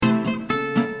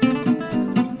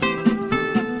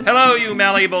Hello, you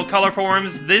malleable color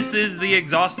forms. This is the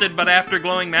exhausted but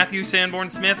after-glowing Matthew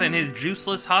Sanborn Smith and his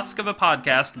juiceless husk of a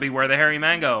podcast, Beware the Hairy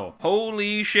Mango.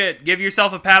 Holy shit. Give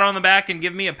yourself a pat on the back and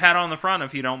give me a pat on the front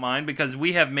if you don't mind, because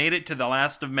we have made it to the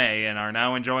last of May and are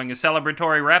now enjoying a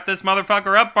celebratory wrap this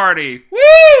motherfucker up party.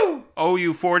 Woo! Oh,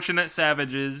 you fortunate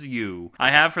savages, you.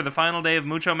 I have for the final day of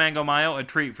Mucho Mango Mayo a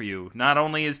treat for you. Not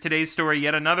only is today's story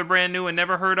yet another brand new and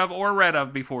never heard of or read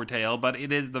of before tale, but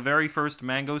it is the very first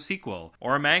mango sequel,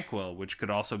 or a manquil, which could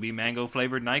also be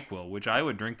mango-flavored NyQuil, which I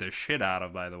would drink the shit out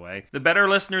of, by the way. The better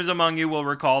listeners among you will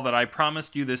recall that I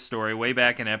promised you this story way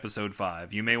back in episode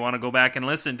 5. You may want to go back and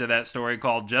listen to that story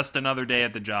called Just Another Day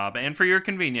at the Job, and for your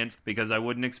convenience, because I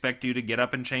wouldn't expect you to get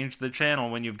up and change the channel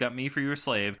when you've got me for your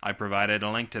slave, I provided a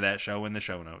link to that show in the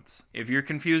show notes. If you're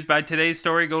confused by today's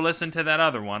story, go listen to that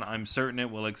other one. I'm certain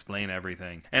it will explain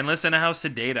everything. And listen to how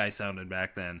sedate I sounded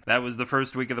back then. That was the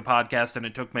first week of the podcast, and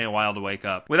it took me a while to wake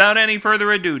up. Without any further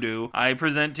ado, I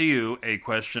present to you A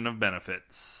Question of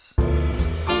Benefits. A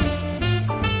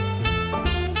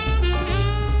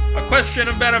Question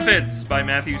of Benefits by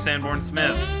Matthew Sanborn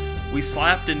Smith. We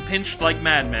slapped and pinched like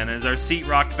madmen as our seat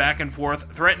rocked back and forth,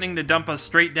 threatening to dump us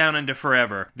straight down into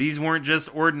forever. These weren't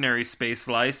just ordinary space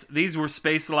lice. These were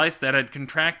space lice that had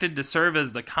contracted to serve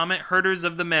as the comet herders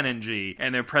of the Meningi,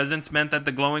 and their presence meant that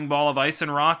the glowing ball of ice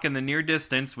and rock in the near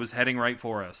distance was heading right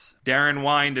for us. Darren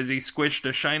whined as he squished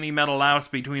a shiny metal louse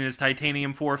between his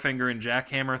titanium forefinger and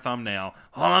jackhammer thumbnail.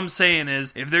 All I'm saying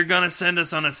is, if they're gonna send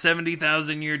us on a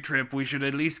 70,000-year trip, we should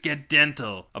at least get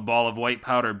dental. A ball of white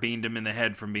powder beamed him in the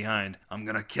head from behind. I'm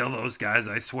gonna kill those guys,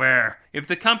 I swear. If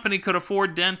the company could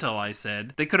afford dental, I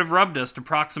said, they could have rubbed us to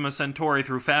Proxima Centauri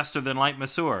through faster-than-light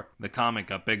masseur. The comet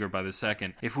got bigger by the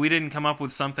second. If we didn't come up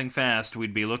with something fast,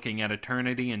 we'd be looking at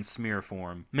eternity in smear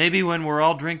form. Maybe when we're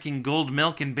all drinking gold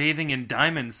milk and bathing in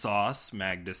diamond sauce,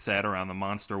 Magda said around the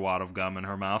monster wad of gum in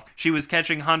her mouth. She was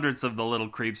catching hundreds of the little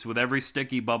creeps with every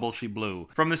sticky bubble she blew.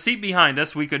 From the seat behind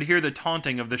us, we could hear the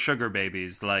taunting of the sugar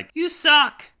babies, like, "You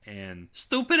suck!" and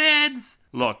 "Stupid heads!"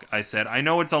 Look, I said, I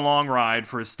know it's a long ride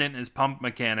for a stint as pump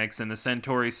mechanics in the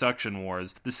Centauri suction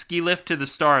wars. The ski lift to the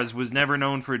stars was never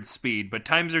known for its speed, but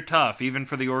times are tough, even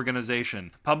for the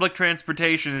organization. Public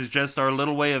transportation is just our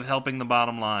little way of helping the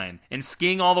bottom line. And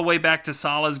skiing all the way back to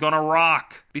Sala is gonna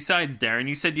rock! Besides, Darren,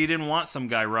 you said you didn't want some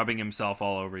guy rubbing himself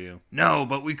all over you. No,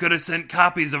 but we could have sent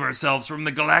copies of ourselves from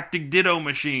the Galactic Ditto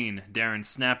machine. Darren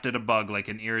snapped at a bug like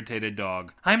an irritated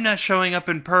dog. I'm not showing up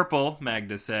in purple,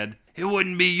 Magda said. It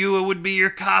wouldn't be you, it would be your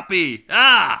copy.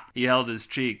 Ah! He held his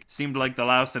cheek. Seemed like the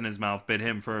louse in his mouth bit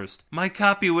him first. My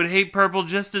copy would hate purple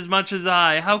just as much as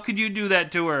I. How could you do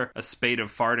that to her? A spate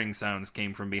of farting sounds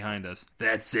came from behind us.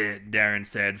 That's it, Darren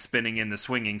said, spinning in the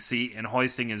swinging seat and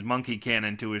hoisting his monkey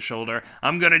cannon to his shoulder.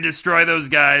 I'm gonna destroy those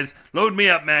guys. Load me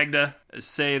up, Magda.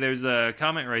 Say, there's a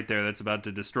comet right there that's about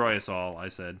to destroy us all, I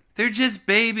said. They're just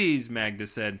babies, Magda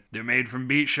said. They're made from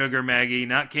beet sugar, Maggie,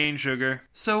 not cane sugar.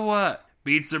 So what?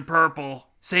 Beets are purple.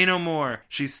 Say no more.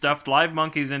 She stuffed live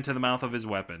monkeys into the mouth of his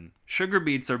weapon. Sugar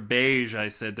beets are beige, I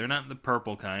said. They're not the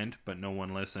purple kind, but no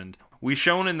one listened. We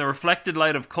shone in the reflected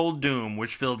light of cold doom,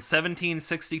 which filled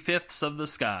 17/65ths of the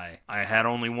sky. I had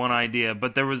only one idea,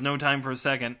 but there was no time for a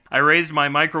second. I raised my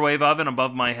microwave oven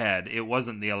above my head. It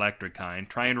wasn't the electric kind.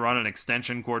 Try and run an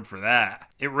extension cord for that.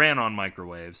 It ran on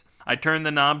microwaves. I turned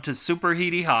the knob to super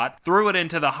heaty hot, threw it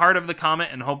into the heart of the comet,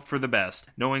 and hoped for the best,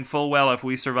 knowing full well if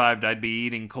we survived I'd be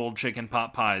eating cold chicken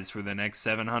pot pies for the next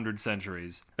 700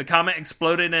 centuries. The comet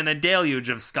exploded in a deluge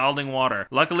of scalding water.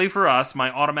 Luckily for us,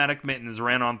 my automatic mittens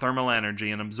ran on thermal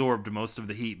energy and absorbed most of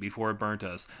the heat before it burnt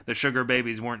us. The sugar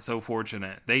babies weren't so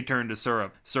fortunate. They turned to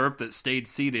syrup that stayed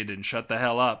seated and shut the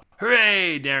hell up.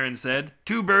 Hooray, Darren said.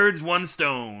 2 birds, 1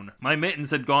 stone. My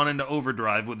mittens had gone into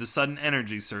overdrive with a sudden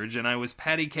energy surge, and I was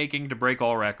patty caking to break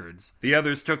all records. The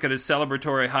others took it as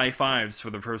celebratory high fives for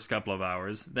the first couple of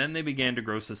hours. Then they began to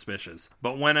grow suspicious.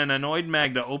 But when an annoyed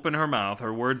Magda opened her mouth,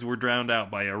 her words were drowned out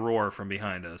by a roar from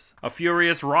behind us. A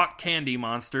furious rock candy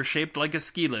monster shaped like a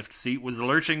ski lift seat was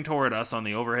lurching toward us on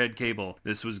the overhead cable.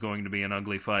 This was going to be an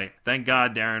ugly fight. Thank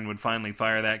God Darren would finally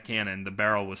fire that cannon. The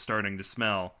barrel was starting to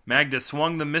smell. Magda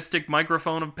swung the mystic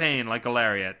microphone of pain like a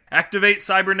lariat. Activate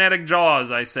cybernetic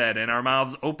jaws, I said, and our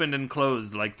mouths opened and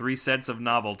closed like 3 sets of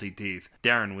novelty teeth.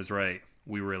 Darren was right.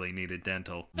 We really needed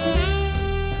dental.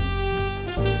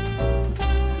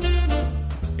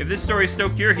 If this story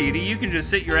stoked your heaty, you can just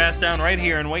sit your ass down right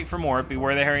here and wait for more at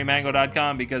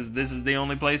BewareTheHairyMango.com, because this is the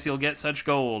only place you'll get such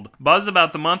gold. Buzz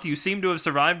about the month you seem to have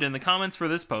survived in the comments for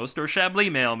this post, or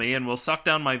Chablis mail me and we'll suck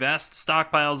down my vast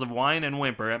stockpiles of wine and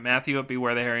whimper at Matthew at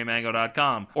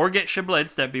BewareTheHairyMango.com, or get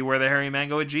shablitzed at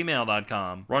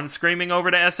BewareTheHairyMango@gmail.com. Run screaming over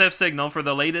to SF Signal for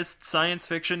the latest science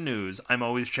fiction news. I'm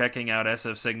always checking out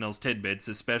SF Signal's tidbits,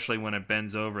 especially when it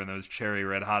bends over in those cherry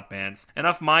red hot pants.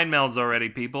 Enough mind melds already,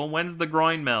 people. When's the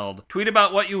groin meld? Tweet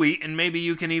about what you eat, and maybe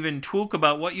you can even tweak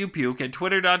about what you puke at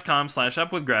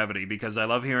twitter.com/upwithgravity, because I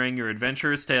love hearing your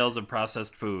adventurous tales of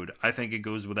processed food. I think it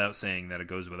goes without saying that it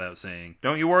goes without saying.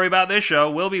 Don't you worry about this show.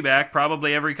 We'll be back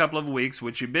probably every couple of weeks,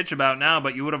 which you bitch about now,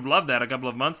 but you would have loved that a couple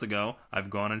of months ago. I've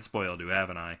gone and spoiled you,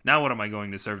 haven't I? Now what am I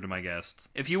going to serve to my guests?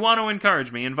 If you want to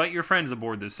encourage me, invite your friends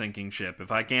aboard this sinking ship.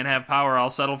 If I can't have power, I'll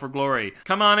settle for glory.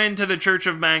 Come on into the Church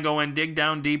of Mango and dig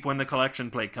down deep when the collection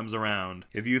plate comes around.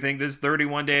 If you think this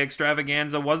 31-day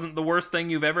extravaganza wasn't the worst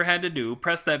thing you've ever had to do,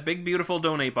 press that big beautiful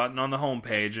donate button on the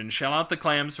homepage and shell out the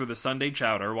clams for the Sunday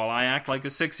chowder while I act like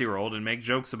a 6-year-old and make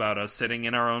jokes about us sitting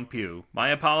in our own pew. My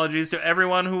apologies to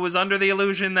everyone who was under the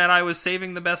illusion that I was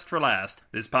saving the best for last.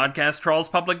 This podcast trawls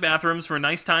public bathrooms for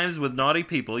nice times with naughty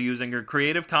people using her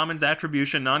Creative Commons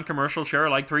Attribution Non-Commercial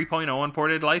Share-alike 3.0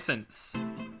 unported license.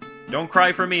 Don't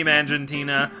cry for me,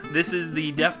 Mangentina. This is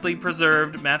the deftly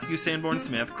preserved Matthew Sanborn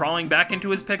Smith crawling back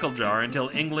into his pickle jar until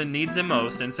England needs him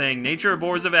most and saying nature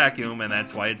abhors a vacuum and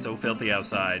that's why it's so filthy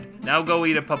outside. Now go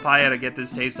eat a papaya to get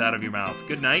this taste out of your mouth.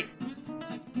 Good night.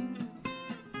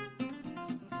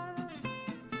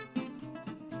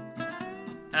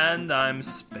 And I'm